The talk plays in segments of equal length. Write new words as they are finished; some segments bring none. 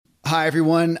Hi,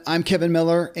 everyone. I'm Kevin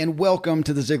Miller, and welcome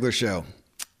to The Ziglar Show.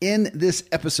 In this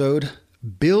episode,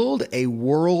 build a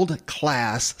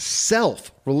world-class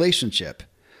self-relationship.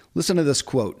 Listen to this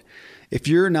quote. If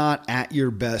you're not at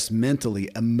your best mentally,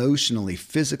 emotionally,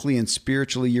 physically, and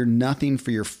spiritually, you're nothing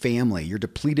for your family. You're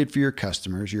depleted for your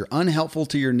customers. You're unhelpful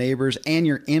to your neighbors, and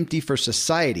you're empty for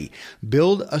society.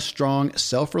 Build a strong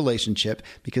self-relationship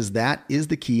because that is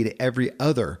the key to every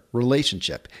other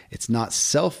relationship. It's not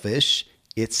selfish.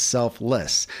 It's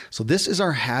selfless. So this is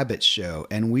our habit show,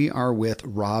 and we are with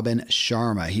Robin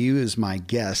Sharma. He is my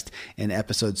guest in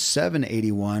episode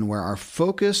 781, where our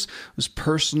focus was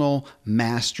personal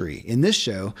mastery. In this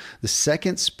show, the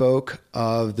second spoke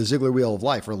of the Ziglar Wheel of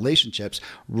Life, relationships.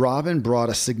 Robin brought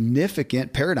a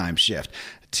significant paradigm shift.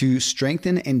 To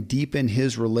strengthen and deepen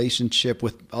his relationship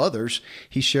with others,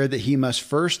 he shared that he must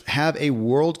first have a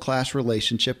world-class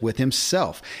relationship with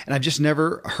himself. And I've just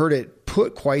never heard it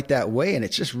put quite that way. And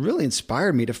it's just really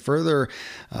inspired me to further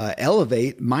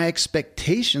elevate my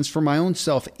expectations for my own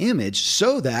self-image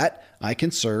so that I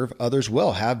can serve others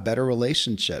well, have better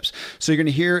relationships. So you're going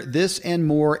to hear this and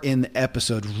more in the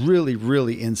episode. Really,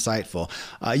 really insightful.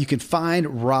 You can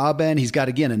find Robin. He's got,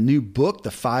 again, a new book,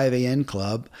 The 5 a.m.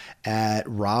 Club, at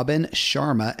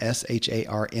RobinSharma,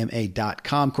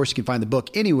 SHARMA.com. Of course, you can find the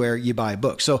book anywhere you buy a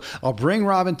book. So I'll bring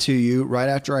Robin to you right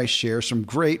after I share some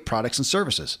great products and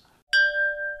services.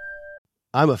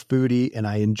 I'm a foodie and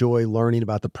I enjoy learning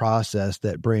about the process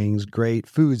that brings great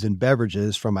foods and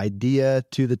beverages from idea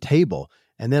to the table.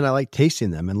 And then I like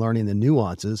tasting them and learning the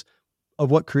nuances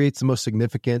of what creates the most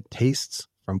significant tastes,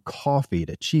 from coffee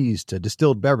to cheese to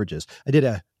distilled beverages. I did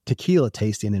a tequila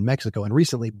tasting in Mexico, and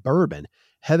recently bourbon.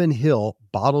 Heaven Hill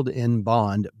Bottled in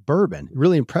Bond bourbon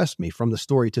really impressed me from the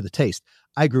story to the taste.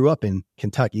 I grew up in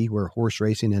Kentucky, where horse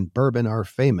racing and bourbon are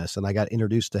famous, and I got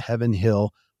introduced to Heaven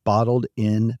Hill Bottled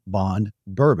in Bond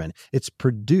bourbon. It's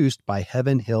produced by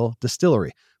Heaven Hill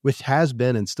Distillery, which has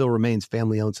been and still remains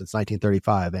family-owned since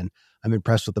 1935. And I'm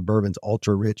impressed with the bourbon's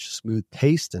ultra-rich, smooth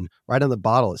taste. And right on the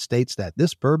bottle, it states that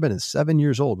this bourbon is 7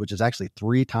 years old, which is actually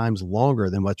 3 times longer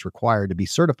than what's required to be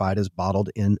certified as bottled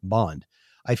in bond.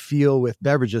 I feel with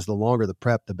beverages, the longer the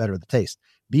prep, the better the taste.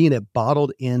 Being a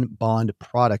bottled in bond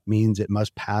product means it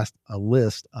must pass a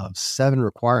list of 7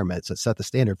 requirements that set the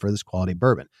standard for this quality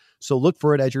bourbon. So look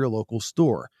for it at your local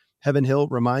store. Heaven Hill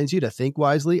reminds you to think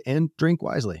wisely and drink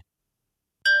wisely.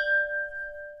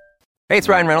 Hey, it's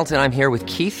Ryan Reynolds, and I'm here with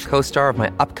Keith, co-star of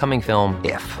my upcoming film,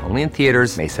 If, only in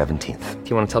theaters May 17th. Do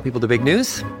you want to tell people the big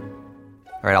news?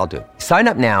 All right, I'll do it. Sign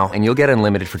up now and you'll get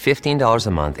unlimited for $15 a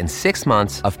month and 6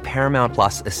 months of Paramount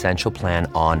Plus Essential Plan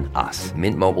on us.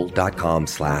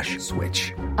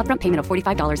 MintMobile.com/switch. Upfront payment of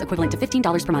 $45 equivalent to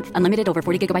 $15 per month. Unlimited over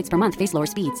 40 gigabytes per month. Face lower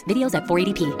speeds. Videos at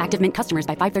 480p. Active Mint customers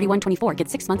by 531.24 get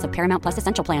 6 months of Paramount Plus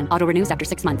Essential Plan. Auto renews after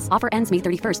 6 months. Offer ends May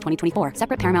 31st, 2024.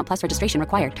 Separate Paramount Plus registration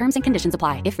required. Terms and conditions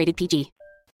apply if rated PG.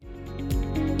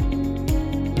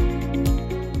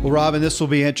 Well, Robin, this will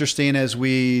be interesting as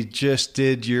we just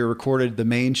recorded the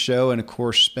main show and, of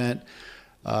course, spent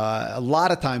a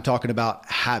lot of time talking about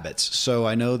habits. So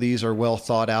I know these are well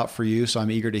thought out for you. So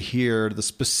I'm eager to hear the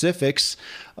specifics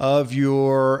of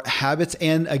your habits.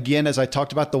 And again, as I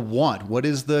talked about the want, what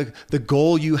is the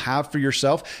goal you have for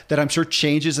yourself that I'm sure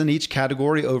changes in each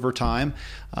category over time,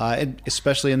 and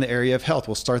especially in the area of health.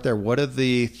 We'll start there. What are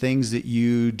the things that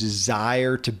you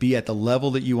desire to be at, the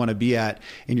level that you want to be at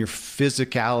in your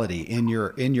physicality, in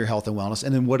your health and wellness?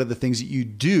 And then what are the things that you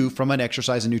do from an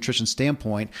exercise and nutrition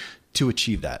standpoint to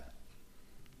achieve that?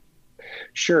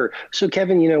 Sure. So,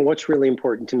 Kevin, what's really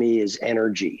important to me is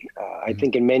energy. I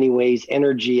think in many ways,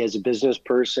 energy as a business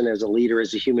person, as a leader,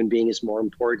 as a human being is more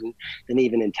important than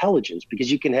even intelligence,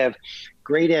 because you can have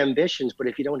great ambitions, but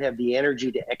if you don't have the energy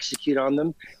to execute on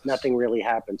them, nothing really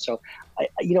happens. So,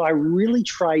 I really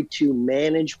try to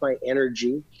manage my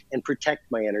energy and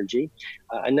protect my energy.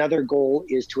 Another goal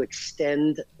is to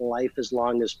extend life as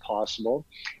long as possible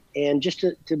and just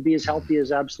to be as healthy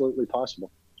as absolutely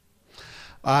possible.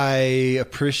 I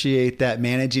appreciate that,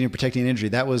 managing and protecting energy.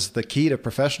 That was the key to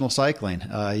professional cycling.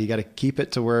 You got to keep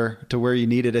it to where you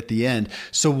need it at the end.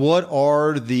 So what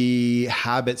are the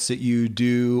habits that you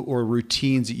do or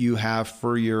routines that you have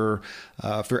for your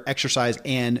for exercise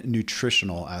and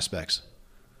nutritional aspects?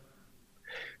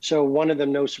 So one of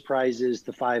them, no surprise, is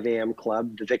the 5 a.m.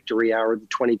 Club, the Victory Hour, the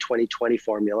 20-20-20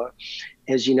 formula.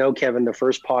 As you know, Kevin, the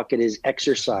first pocket is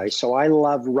exercise. So I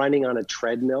love running on a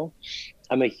treadmill.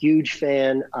 I'm a huge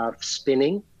fan of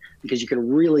spinning. because you can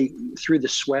really, through the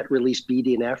sweat, release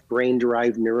BDNF,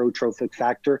 brain-derived neurotrophic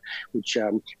factor, which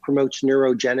promotes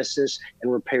neurogenesis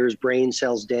and repairs brain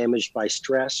cells damaged by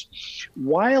stress.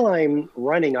 While I'm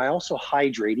running, I also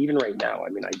hydrate, even right now. I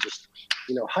mean,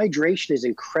 hydration is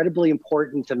incredibly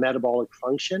important to metabolic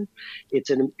function. It's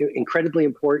incredibly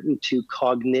important to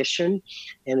cognition,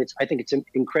 and I think it's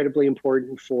incredibly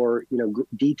important for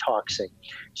detoxing.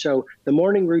 So the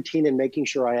morning routine and making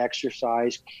sure I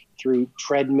exercise through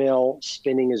treadmill,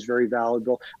 spinning is very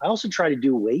valuable. I also try to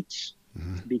do weights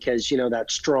because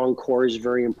that strong core is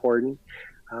very important.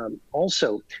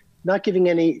 Also, not giving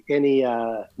any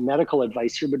medical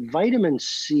advice here, but vitamin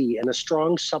C and a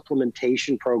strong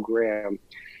supplementation program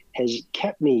has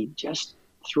kept me, just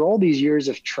through all these years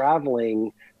of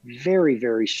traveling, very,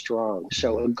 very strong.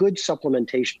 So a good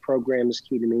supplementation program is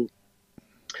key to me.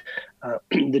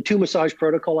 The 2 massage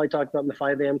protocol I talked about in the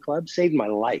 5 a.m. Club saved my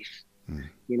life,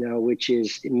 which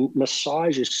is,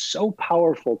 massage is so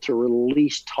powerful to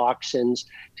release toxins,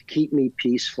 to keep me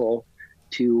peaceful,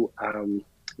 to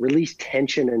release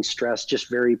tension and stress, just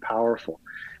very powerful.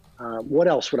 What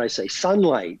else would I say?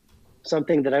 Sunlight,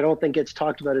 something that I don't think gets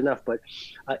talked about enough, but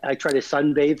I try to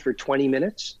sunbathe for 20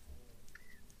 minutes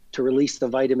to release the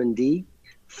vitamin D.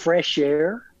 Fresh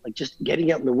air, like just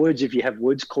getting out in the woods if you have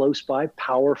woods close by,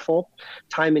 powerful.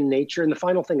 Time in nature. And the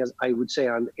final thing is, I would say,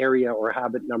 on area or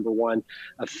habit number 1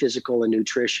 of physical and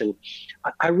nutrition,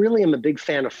 I really am a big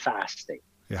fan of fasting.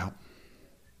 Yeah.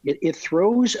 It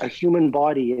throws a human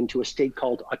body into a state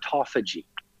called autophagy,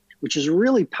 which is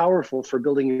really powerful for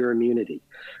building your immunity.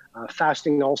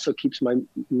 Fasting also keeps my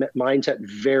mindset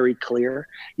very clear.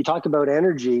 You talk about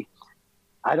energy.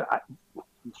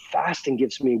 Fasting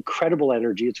gives me incredible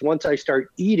energy. It's once I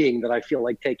start eating that I feel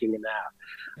like taking a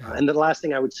nap. And the last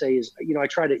thing I would say is, I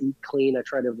try to eat clean. I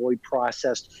try to avoid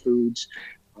processed foods,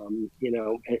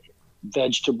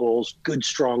 vegetables, good,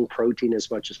 strong protein as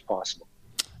much as possible.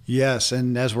 Yes.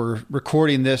 And as we're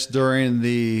recording this during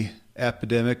the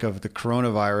epidemic of the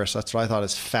coronavirus, that's what I thought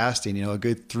is fasting, a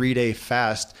good 3-day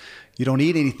fast. You don't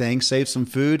eat anything, save some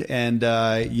food, and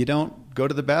you don't go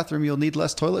to the bathroom. You'll need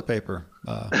less toilet paper.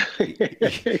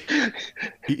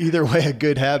 Either way, a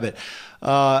good habit.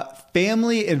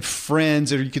 Family and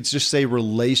friends, or you could just say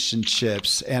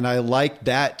relationships. And I like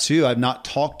that too. I've not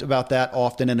talked about that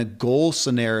often in a goal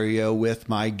scenario with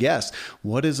my guests.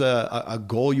 What is a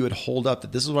goal you would hold up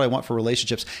that this is what I want for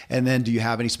relationships? And then do you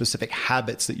have any specific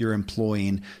habits that you're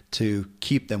employing to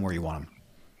keep them where you want them?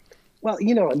 Well,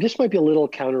 this might be a little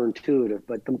counterintuitive,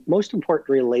 but the most important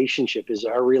relationship is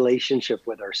our relationship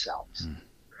with ourselves.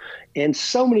 And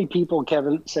so many people,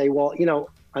 Kevin, say, well,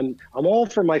 I'm all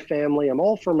for my family. I'm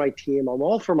all for my team. I'm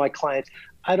all for my clients.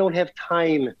 I don't have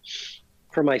time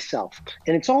for myself.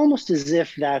 And it's almost as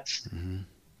if that's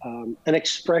an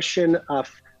expression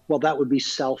of, well, that would be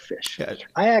selfish. Yeah.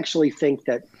 I actually think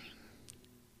that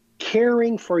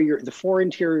caring for the 4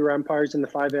 interior empires in the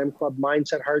 5 a.m. Club,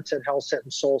 mindset, heart set, health set,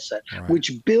 and soul set, right,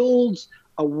 which builds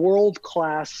a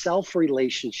world-class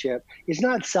self-relationship, is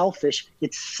not selfish,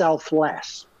 it's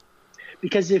selfless.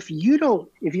 Because if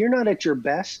you're not at your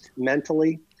best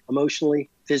mentally, emotionally,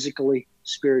 physically,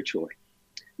 spiritually,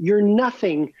 you're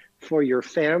nothing for your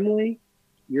family,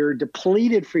 you're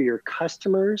depleted for your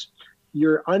customers,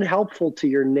 you're unhelpful to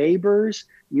your neighbors,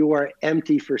 you are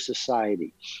empty for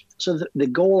society. So the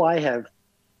goal I have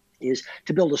is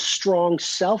to build a strong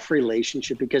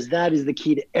self-relationship, because that is the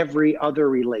key to every other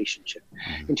relationship.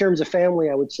 In terms of family,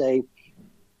 I would say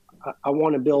I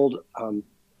want to build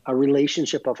a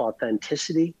relationship of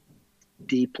authenticity,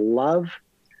 deep love,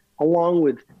 along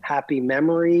with happy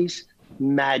memories,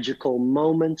 magical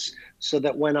moments, so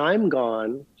that when I'm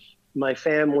gone, my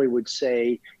family would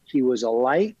say he was a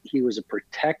light, he was a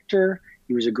protector,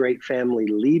 he was a great family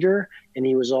leader, and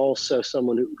he was also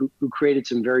someone who created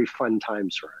some very fun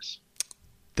times for us.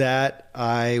 That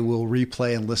I will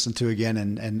replay and listen to again.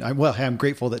 And I'm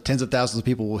grateful that tens of thousands of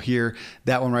people will hear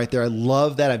that one right there. I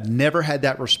love that. I've never had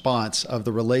that response of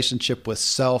the relationship with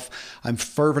self. I'm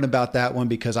fervent about that one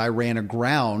because I ran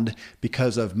aground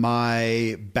because of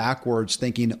my backwards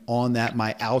thinking on that,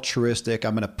 my altruistic,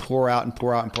 I'm going to pour out and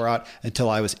pour out and pour out until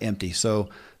I was empty. So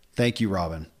thank you,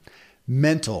 Robin.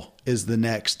 Mental is the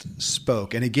next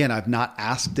spoke. And again, I've not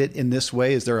asked it in this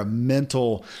way. Is there a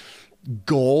mental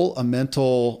goal, a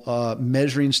mental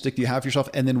measuring stick that you have for yourself?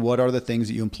 And then what are the things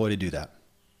that you employ to do that?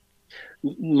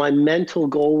 My mental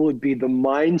goal would be the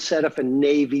mindset of a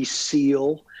Navy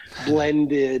SEAL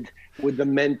blended with the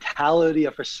mentality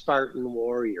of a Spartan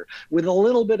warrior, with a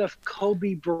little bit of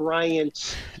Kobe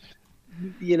Bryant's,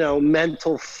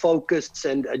 mental focus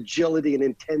and agility and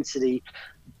intensity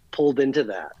pulled into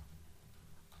that.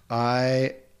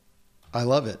 I I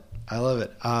love it. I love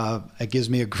it. It gives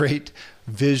me a great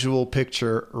visual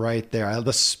picture right there.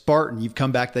 The Spartan, you've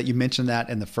come back that you mentioned that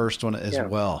in the first one as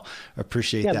well. I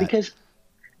appreciate that. Yeah,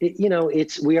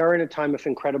 because we are in a time of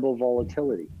incredible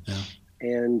volatility. Yeah.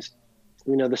 And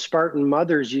the Spartan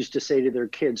mothers used to say to their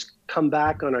kids, come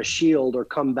back on a shield or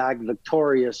come back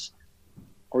victorious,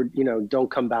 or don't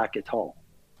come back at all.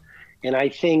 And I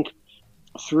think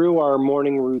through our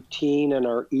morning routine and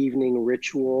our evening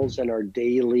rituals and our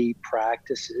daily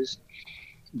practices,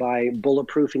 by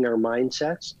bulletproofing our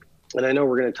mindsets, and I know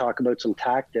we're going to talk about some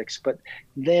tactics, but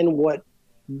then what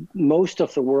most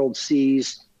of the world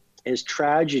sees as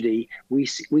tragedy, we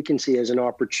can see as an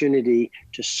opportunity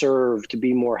to serve, to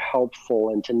be more helpful,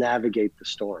 and to navigate the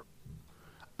storm.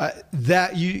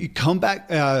 That you come back,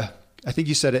 I think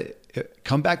you said it,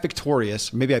 come back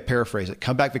victorious. Maybe I paraphrase it.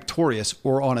 Come back victorious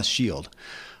or on a shield.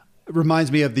 It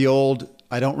reminds me of the old,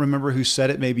 I don't remember who said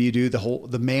it. Maybe you do,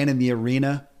 the man in the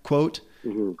arena quote.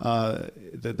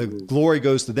 Mm-hmm. The glory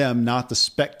goes to them, not the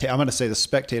spectator. I'm going to say the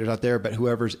spectators out there, but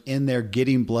whoever's in there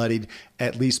getting bloodied,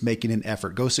 at least making an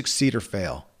effort. Go succeed or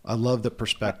fail. I love the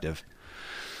perspective.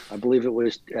 I believe it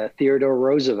was Theodore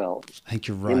Roosevelt. I think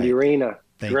you're right. In the arena.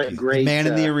 Great, the man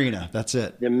in the arena. That's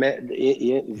it.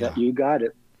 You got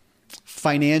it.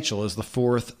 Financial is the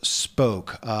fourth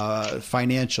spoke.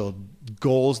 Financial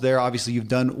goals there. Obviously, you've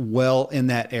done well in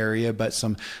that area, but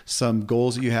some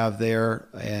goals that you have there.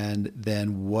 And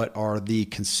then what are the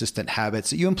consistent habits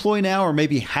that you employ now or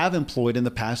maybe have employed in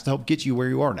the past to help get you where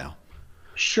you are now?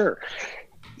 Sure.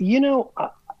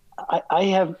 I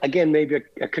have, again, maybe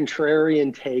a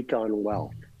contrarian take on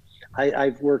wealth.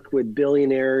 I've worked with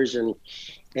billionaires and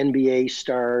NBA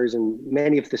stars and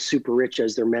many of the super rich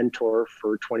as their mentor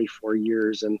for 24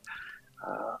 years. And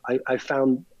I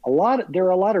found there are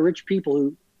a lot of rich people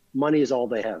who money is all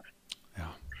they have. Yeah.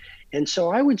 And so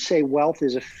I would say wealth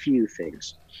is a few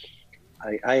things.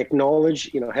 I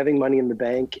acknowledge, having money in the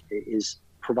bank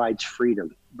provides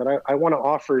freedom. But I want to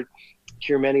offer to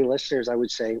your many listeners, I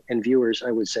would say, and viewers,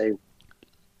 I would say,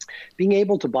 being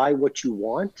able to buy what you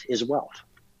want is wealth.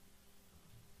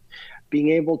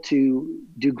 Being able to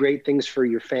do great things for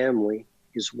your family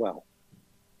is wealth.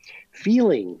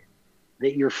 Feeling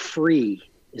that you're free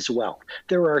is wealth.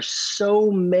 There are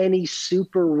so many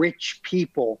super rich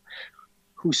people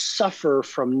who suffer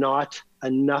from not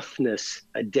enoughness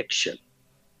addiction.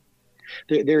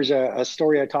 There's a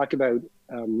story I talk about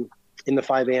in the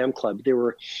 5 a.m. Club. There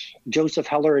were Joseph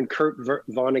Heller and Kurt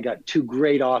Vonnegut, two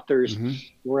great authors,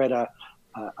 were at a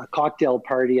cocktail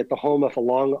party at the home of a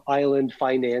Long Island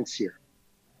financier.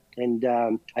 And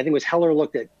I think it was Heller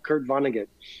looked at Kurt Vonnegut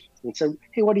and said,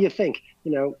 hey, what do you think?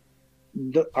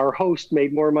 Our host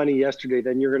made more money yesterday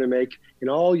than you're going to make in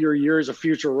all your years of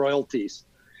future royalties.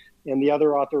 And the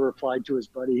other author replied to his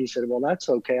buddy. He said, well, that's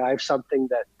okay. I have something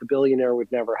that the billionaire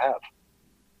would never have.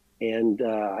 And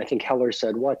I think Heller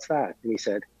said, what's that? And he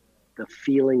said, the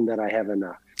feeling that I have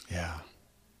enough. Yeah.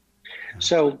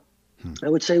 So I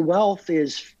would say wealth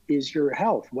is your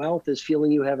health. Wealth is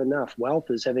feeling you have enough.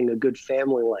 Wealth is having a good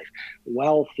family life.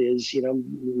 Wealth is,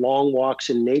 long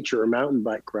walks in nature or mountain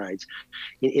bike rides.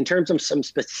 In terms of some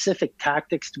specific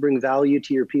tactics to bring value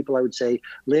to your people, I would say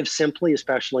live simply,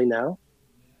 especially now.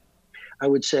 I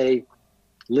would say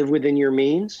live within your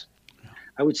means.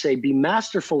 I would say be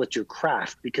masterful at your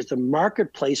craft, because the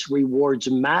marketplace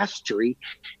rewards mastery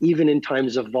even in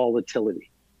times of volatility.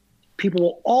 People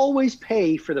will always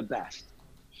pay for the best.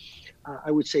 I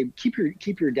would say keep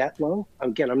your debt low.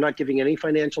 Again, I'm not giving any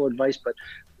financial advice, but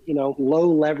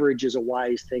low leverage is a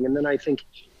wise thing. And then I think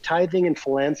tithing and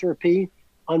philanthropy,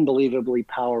 unbelievably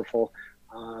powerful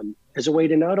as a way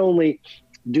to not only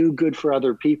do good for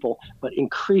other people, but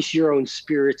increase your own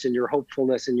spirits and your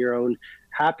hopefulness and your own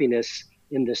happiness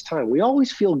in this time. We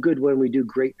always feel good when we do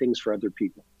great things for other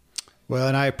people. Well,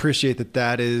 and I appreciate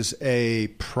that is a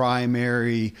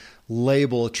primary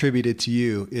label attributed to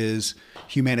you, is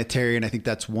humanitarian. I think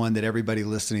that's one that everybody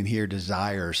listening here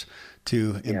desires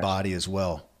to embody as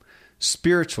well.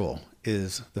 Spiritual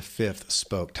is the fifth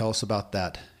spoke. Tell us about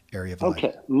that area of life.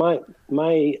 Okay.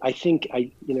 I think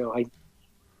I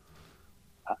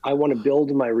want to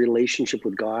build my relationship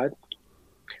with God.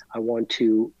 I want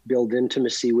to build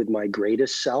intimacy with my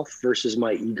greatest self versus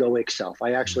my egoic self.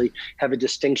 I actually have a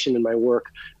distinction in my work.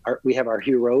 We have our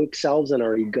heroic selves and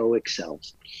our egoic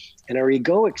selves. And our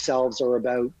egoic selves are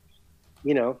about,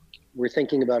 we're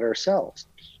thinking about ourselves.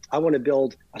 I want to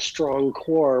build a strong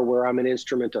core where I'm an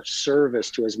instrument of service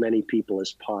to as many people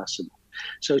as possible.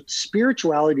 So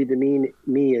spirituality to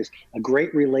me is a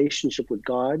great relationship with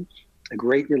God, a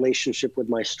great relationship with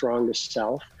my strongest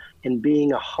self, and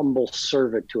being a humble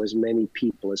servant to as many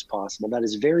people as possible. That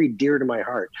is very dear to my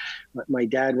heart. My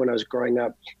dad, when I was growing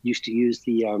up, used to use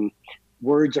the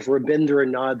words of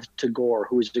Rabindranath Tagore,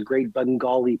 who was a great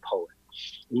Bengali poet.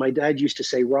 And my dad used to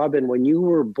say, Robin, when you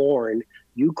were born,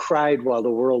 you cried while the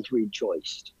world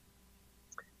rejoiced.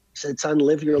 He said, son,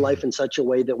 live your life in such a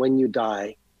way that when you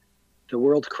die, the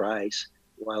world cries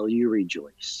while you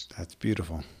rejoice. That's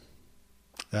beautiful.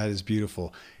 That is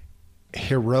beautiful.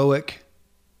 Heroic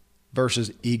versus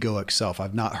egoic self.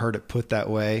 I've not heard it put that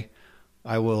way.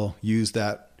 I will use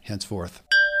that henceforth.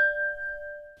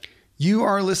 You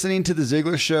are listening to The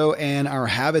Ziglar Show and our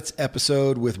Habits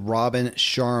episode with Robin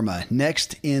Sharma.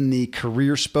 Next in the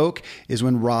Career Spoke is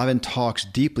when Robin talks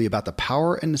deeply about the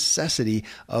power and necessity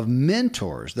of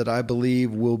mentors that I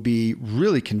believe will be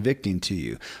really convicting to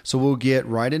you. So we'll get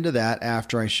right into that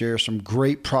after I share some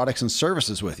great products and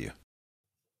services with you.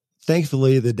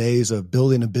 Thankfully, the days of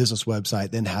building a business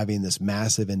website, then having this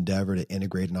massive endeavor to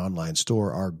integrate an online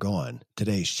store are gone.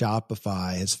 Today,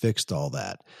 Shopify has fixed all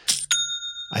that.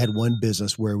 I had one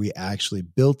business where we actually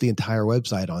built the entire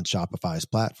website on Shopify's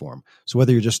platform. So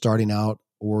whether you're just starting out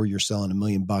or you're selling $1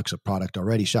 million of product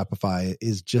already, Shopify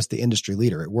is just the industry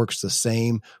leader. It works the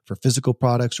same for physical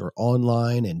products or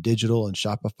online and digital, and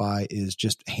Shopify is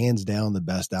just hands down the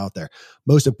best out there.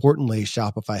 Most importantly,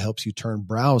 Shopify helps you turn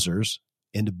browsers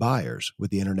into buyers with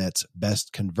the internet's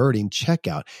best converting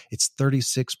checkout. It's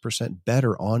 36%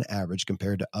 better on average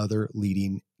compared to other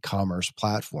leading commerce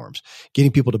platforms.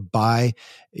 Getting people to buy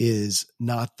is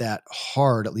not that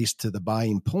hard, at least to the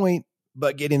buying point,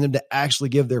 but getting them to actually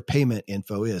give their payment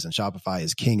info is, and Shopify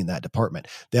is king in that department.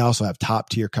 They also have top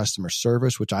tier customer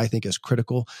service, which I think is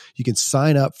critical. You can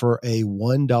sign up for a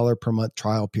 $1 per month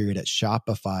trial period at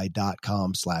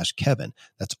shopify.com/Kevin.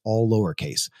 That's all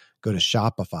lowercase. Go to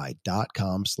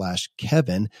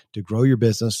shopify.com/Kevin to grow your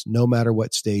business no matter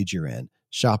what stage you're in.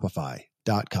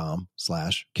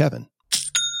 Shopify.com/Kevin.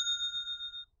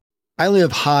 I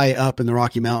live high up in the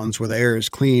Rocky Mountains where the air is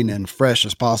clean and fresh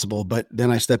as possible, but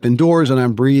then I step indoors and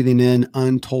I'm breathing in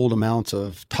untold amounts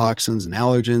of toxins and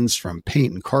allergens from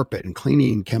paint and carpet and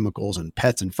cleaning chemicals and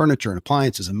pets and furniture and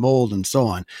appliances and mold and so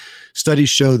on. Studies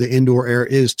show the indoor air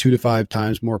is 2 to 5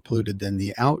 times more polluted than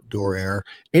the outdoor air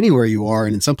anywhere you are,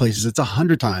 and in some places it's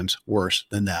 100 times worse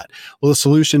than that. Well, the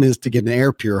solution is to get an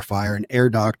air purifier, and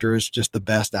Air Doctor is just the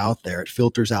best out there. It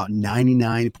filters out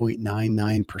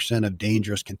 99.99% of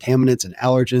dangerous contaminants and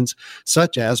allergens,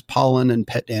 such as pollen and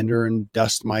pet dander and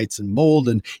dust mites and mold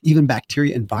and even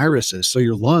bacteria and viruses, so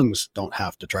your lungs don't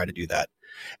have to try to do that.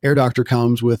 Air Doctor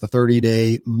comes with a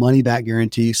 30-day money-back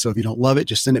guarantee, so if you don't love it,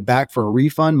 just send it back for a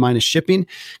refund minus shipping.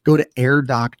 Go to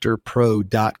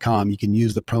airdoctorpro.com. You can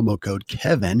use the promo code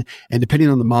Kevin, and depending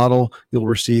on the model, you'll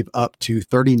receive up to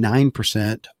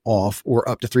 39% off or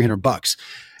up to $300.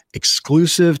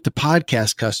 Exclusive to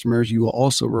podcast customers, you will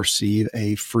also receive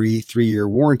a free 3-year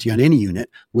warranty on any unit,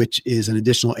 which is an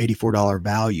additional $84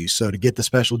 value. So to get the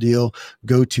special deal,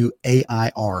 go to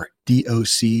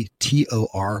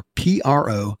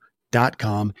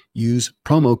airdoctorpro.com. Use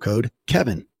promo code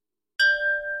Kevin.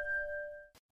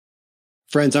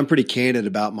 Friends, I'm pretty candid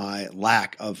about my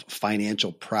lack of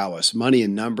financial prowess. Money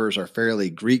and numbers are fairly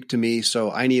Greek to me,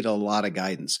 so I need a lot of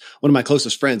guidance. One of my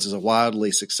closest friends is a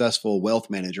wildly successful wealth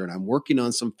manager, and I'm working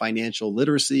on some financial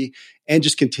literacy and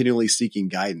just continually seeking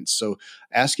guidance. So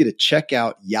I ask you to check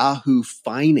out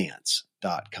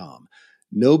yahoofinance.com.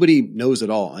 Nobody knows it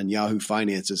all, and Yahoo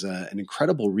Finance is an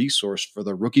incredible resource for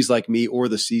the rookies like me or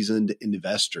the seasoned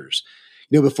investors.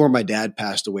 You know, before my dad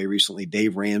passed away recently,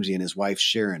 Dave Ramsey and his wife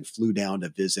Sharon flew down to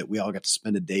visit. We all got to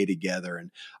spend a day together,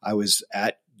 and I was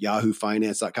at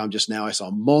yahoofinance.com just now. I saw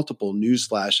multiple news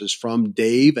flashes from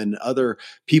Dave and other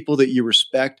people that you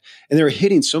respect, and they were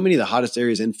hitting so many of the hottest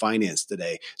areas in finance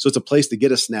today. So it's a place to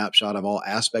get a snapshot of all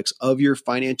aspects of your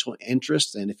financial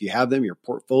interests, and if you have them, your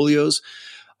portfolios.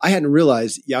 I hadn't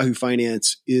realized Yahoo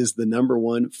Finance is the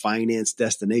 #1 finance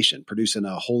destination, producing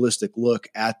a holistic look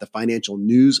at the financial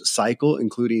news cycle,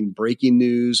 including breaking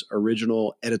news,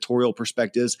 original editorial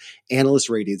perspectives, analyst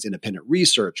ratings, independent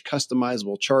research,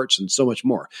 customizable charts, and so much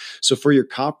more. So for your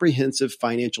comprehensive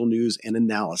financial news and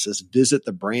analysis, visit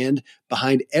the brand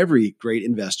behind every great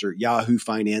investor,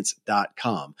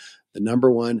 yahoofinance.com, the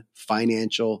 #1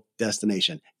 financial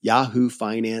destination,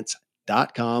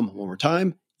 yahoofinance.com. One more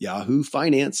time,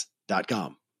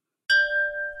 yahoofinance.com.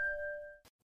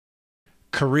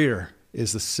 Career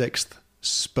is the 6th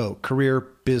spoke. Career,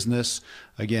 business,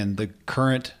 again, the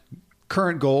current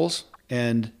goals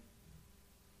and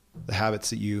the habits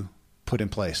that you put in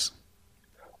place.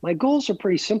 My goals are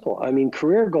pretty simple. I mean,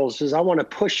 career goals is I want to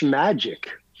push magic.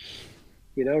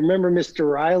 You know, remember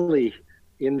Mr. Riley,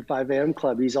 in the 5 a.m.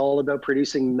 Club. He's all about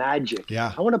producing magic.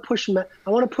 Yeah. I want to push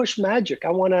magic. I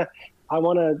want to,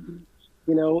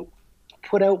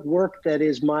 put out work that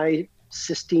is my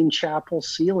Sistine Chapel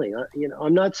ceiling.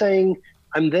 I'm not saying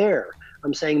I'm there.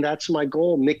 I'm saying that's my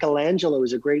goal. Michelangelo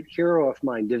is a great hero of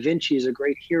mine. Da Vinci is a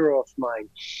great hero of mine.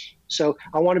 So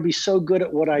I want to be so good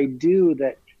at what I do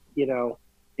that,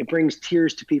 it brings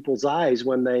tears to people's eyes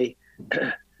when they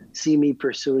see me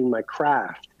pursuing my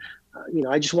craft.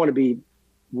 I just want to be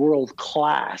world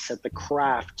class at the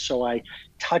craft. So I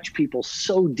touch people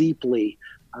so deeply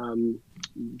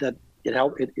that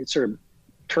it sort of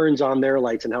turns on their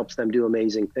lights and helps them do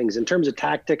amazing things. In terms of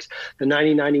tactics, the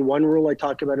 90-91 rule I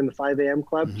talk about in the 5 a.m.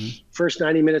 Club, first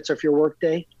 90 minutes of your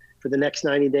workday for the next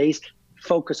 90 days,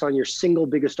 focus on your single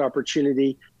biggest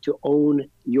opportunity to own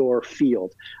your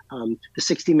field. The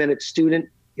 60-minute student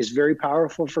is very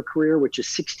powerful for career, which is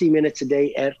 60 minutes a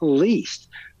day at least,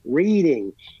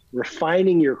 reading,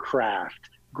 refining your craft,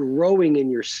 growing in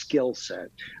your skill set.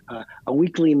 A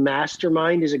weekly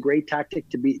mastermind is a great tactic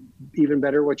to be even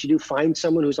better at what you do. Find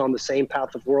someone who's on the same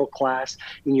path of world class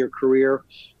in your career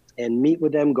and meet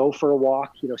with them, go for a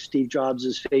walk. Steve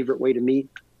Jobs' favorite way to meet,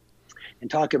 and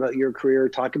talk about your career,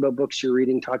 talk about books you're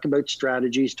reading, talk about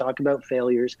strategies, talk about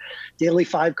failures. Daily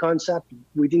 5 concept,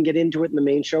 we didn't get into it in the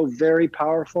main show, very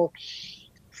powerful.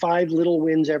 5 little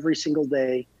wins every single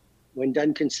day, when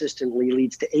done consistently,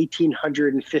 leads to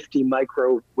 1,850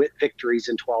 micro victories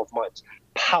in 12 months.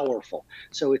 Powerful.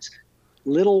 So it's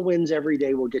little wins every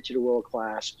day will get you to world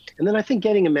class. And then I think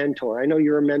getting a mentor. I know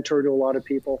you're a mentor to a lot of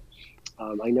people.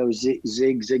 I know Zig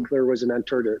Ziglar was a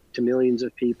mentor to millions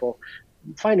of people.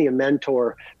 Finding a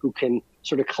mentor who can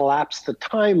sort of collapse the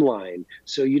timeline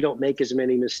so you don't make as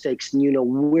many mistakes and you know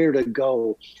where to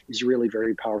go is really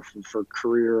very powerful for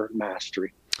career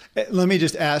mastery. Let me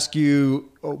just ask you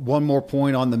one more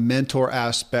point on the mentor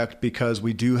aspect, because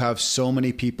we do have so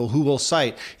many people who will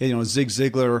cite, Zig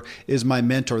Ziglar is my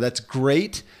mentor. That's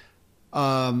great.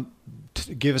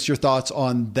 Give us your thoughts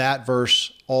on that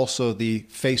verse, also the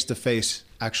face-to-face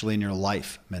actually in your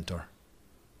life mentor.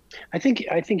 I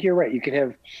think you're right. You can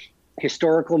have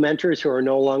historical mentors who are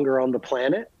no longer on the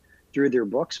planet through their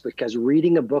books, because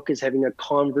reading a book is having a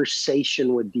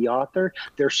conversation with the author.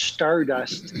 Their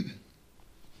stardust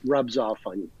rubs off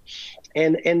on you.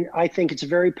 And I think it's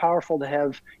very powerful to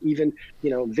have even,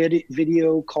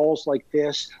 video calls like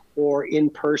this or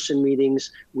in-person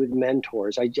meetings with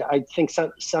mentors. I think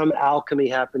some alchemy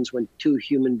happens when 2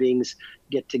 human beings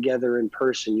get together in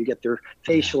person. You get their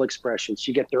facial expressions,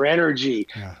 you get their energy,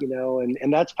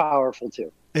 and that's powerful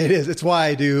too. It is. It's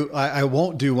why I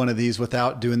won't do one of these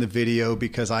without doing the video,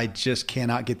 because I just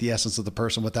cannot get the essence of the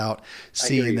person without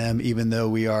seeing them, even though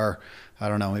we are, I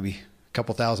don't know, maybe a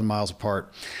couple thousand miles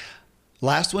apart.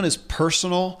 Last one is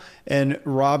personal. And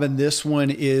Robin, this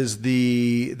one is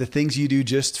the things you do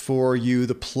just for you,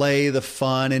 the play, the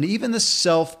fun, and even the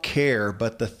self-care,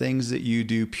 but the things that you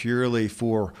do purely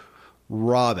for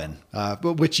Robin,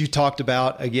 which you talked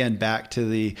about, again, back to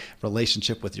the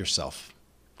relationship with yourself.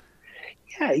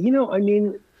 Yeah,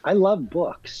 I love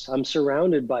books. I'm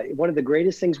surrounded by, one of the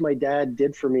greatest things my dad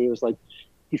did for me was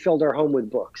he filled our home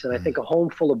with books. And I think a home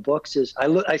full of books is,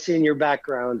 I see in your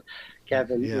background,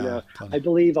 Kevin, I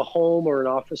believe a home or an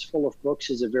office full of books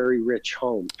is a very rich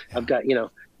home. Yeah. I've got,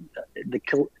 the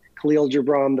Khalil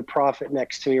Gibran, the Prophet,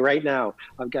 next to me right now.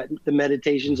 I've got the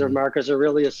Meditations of Marcus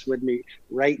Aurelius with me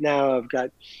right now. I've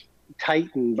got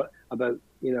Titan about,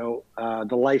 the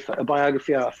life, a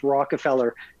biography of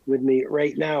Rockefeller with me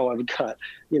right now. I've got,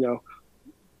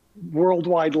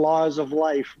 Worldwide Laws of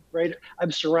Life, right? I'm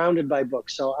surrounded by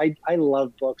books. So I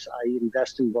love books. I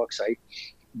invest in books.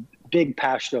 Big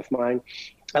passion of mine.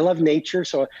 I love nature.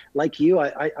 So like you,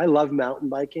 I love mountain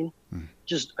biking,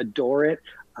 just adore it.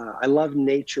 I love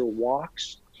nature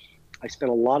walks. I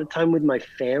spend a lot of time with my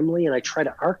family, and I try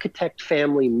to architect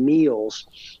family meals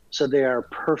so they are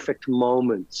perfect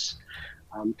moments.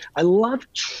 I love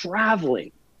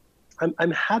traveling.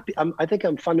 I'm happy. I think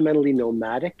I'm fundamentally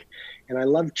nomadic, and I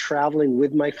love traveling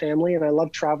with my family, and I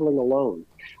love traveling alone.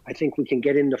 I think we can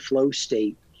get into flow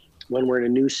state when we're in a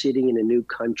new city, in a new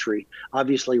country.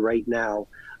 Obviously right now,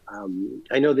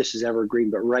 I know this is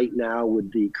evergreen, but right now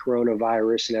with the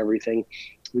coronavirus and everything,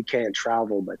 we can't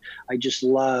travel, but I just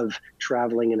love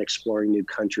traveling and exploring new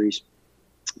countries.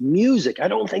 Music. I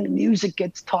don't think music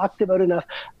gets talked about enough.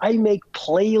 I make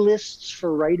playlists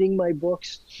for writing my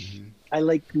books.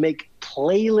 I make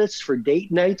playlists for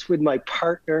date nights with my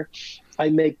partner. I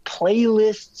make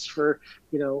playlists for,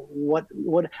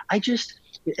 what I just,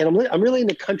 and I'm really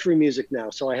into country music now.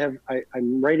 So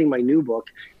I'm writing my new book,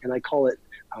 and I call it,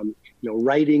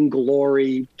 Writing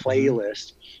Glory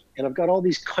Playlist. And I've got all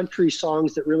these country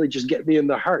songs that really just get me in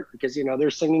the heart because,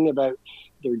 they're singing about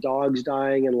their dogs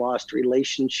dying and lost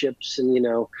relationships and,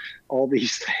 all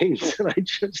these things. And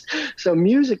so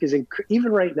music is,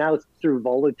 even right now through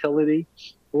volatility,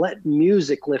 let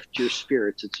music lift your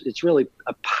spirits. It's really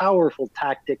a powerful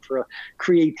tactic for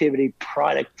creativity,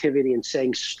 productivity, and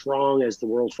staying strong as the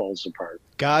world falls apart.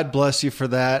 God bless you for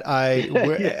that.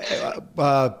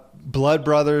 Blood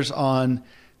Brothers on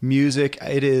music.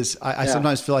 It is, I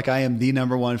sometimes feel like I am the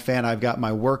number one fan. I've got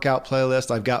my workout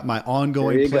playlist. I've got my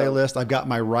ongoing playlist. I've got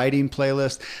my writing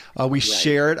playlist. We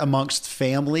share it amongst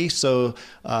family. So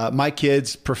my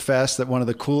kids profess that one of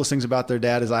the coolest things about their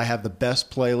dad is I have the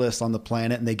best playlist on the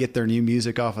planet and they get their new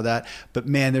music off of that. But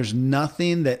man, there's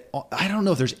nothing that, I don't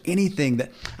know if there's anything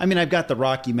that, I've got the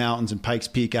Rocky Mountains and Pikes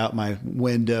Peak out my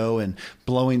window and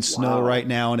blowing snow right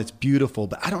now and it's beautiful,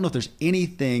 but I don't know if there's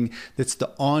anything that's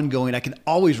the ongoing. I can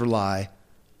always rely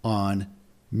on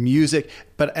music,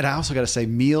 and I also got to say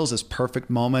meals as perfect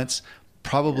moments,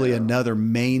 probably another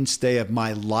mainstay of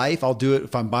my life. I'll do it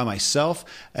if I'm by myself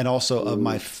and also of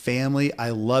my family.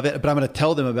 I love it, but I'm going to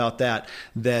tell them about that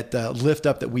lift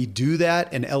up, that we do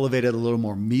that and elevate it a little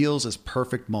more. Meals as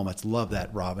perfect moments. Love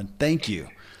that, Robin. Thank you.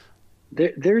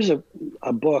 There's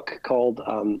a book called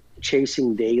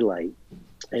Chasing Daylight,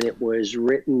 and it was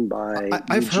written by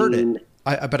I've heard it,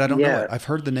 but I don't know it. I've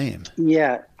heard the name.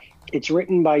 Yeah. It's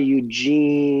written by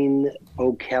Eugene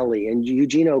O'Kelly, and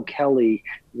Eugene O'Kelly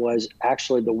was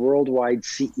actually the worldwide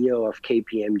CEO of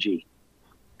KPMG,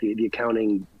 the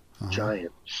accounting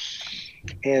giant.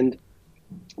 And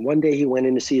one day he went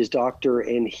in to see his doctor,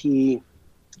 and he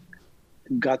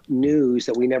got news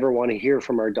that we never want to hear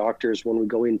from our doctors when we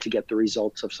go in to get the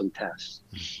results of some tests.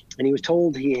 And he was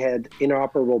told he had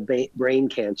inoperable brain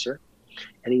cancer,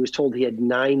 and he was told he had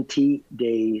 90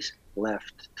 days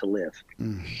left to live.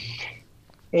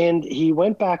 And he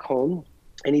went back home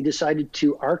and he decided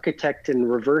to architect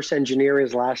and reverse engineer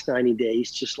his last 90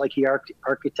 days, just like he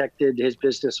architected his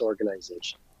business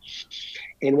organization.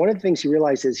 And one of the things he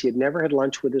realized is he had never had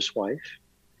lunch with his wife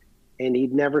and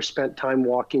he'd never spent time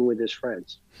walking with his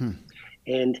friends.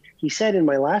 And he said, in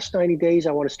my last 90 days,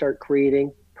 I want to start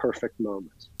creating perfect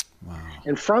moments. Wow.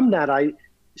 And from that, I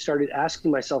started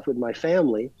asking myself with my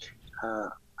family,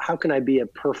 how can I be a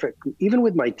perfect, even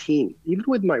with my team, even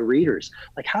with my readers,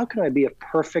 like how can I be a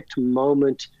perfect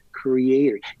moment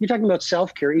creator? You're talking about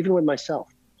self-care, even with myself.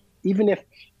 Even if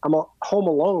I'm home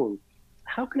alone,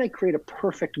 how can I create a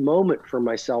perfect moment for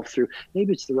myself through,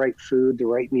 maybe it's the right food, the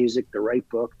right music, the right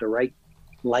book, the right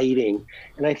lighting.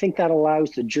 And I think that allows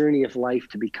the journey of life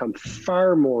to become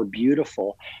far more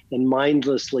beautiful than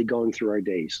mindlessly going through our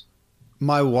days.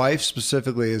 My wife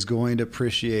specifically is going to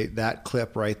appreciate that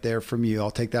clip right there from you. I'll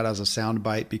take that as a sound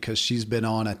bite because she's been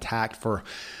on attack for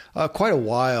quite a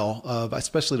while,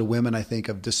 especially to women, I think,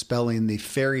 of dispelling the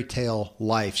fairy tale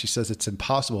life. She says it's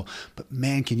impossible, but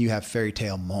man, can you have fairy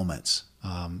tale moments.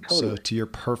 Totally. So to your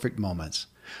perfect moments.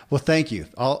 Well, thank you.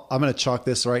 I'm going to chalk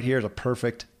this right here as a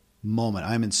perfect moment.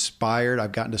 I'm inspired.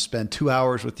 I've gotten to spend 2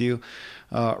 hours with you,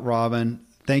 Robin.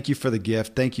 Thank you for the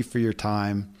gift. Thank you for your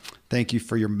time. Thank you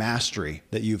for your mastery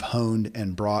that you've honed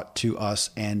and brought to us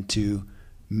and to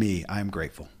me. I'm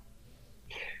grateful.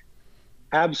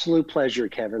 Absolute pleasure,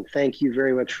 Kevin. Thank you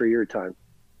very much for your time.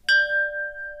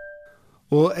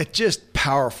 Well, it's just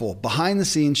powerful behind the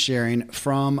scenes sharing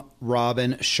from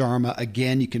Robin Sharma.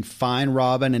 Again, you can find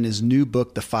Robin and his new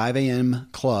book, The 5 a.m.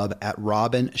 Club, at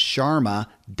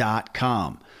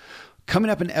robinsharma.com.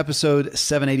 Coming up in episode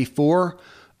 784,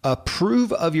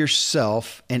 approve of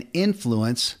yourself and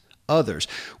influence others.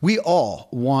 We all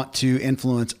want to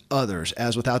influence others,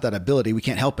 as without that ability, we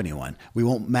can't help anyone. We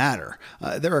won't matter.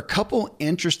 There are a couple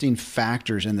interesting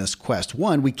factors in this quest.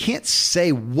 One, we can't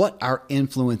say what our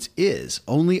influence is.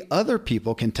 Only other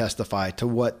people can testify to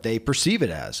what they perceive it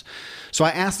as. So I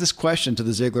asked this question to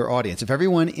the Ziglar audience. If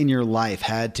everyone in your life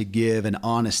had to give an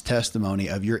honest testimony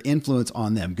of your influence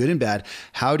on them, good and bad,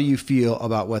 how do you feel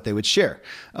about what they would share?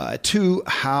 Two,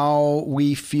 how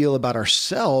we feel about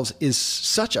ourselves is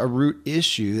such a root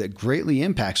issue that greatly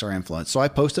impacts our influence. So I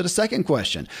posted a second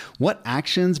question. What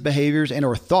actions, behaviors, and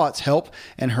or thoughts help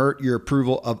and hurt your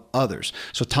approval of others?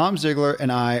 So Tom Ziglar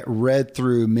and I read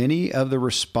through many of the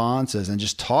responses and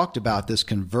just talked about this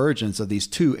convergence of these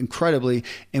two incredibly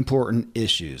important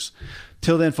issues.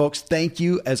 Till then, folks, thank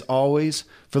you as always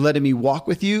for letting me walk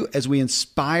with you as we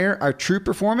inspire our true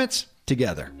performance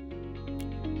together.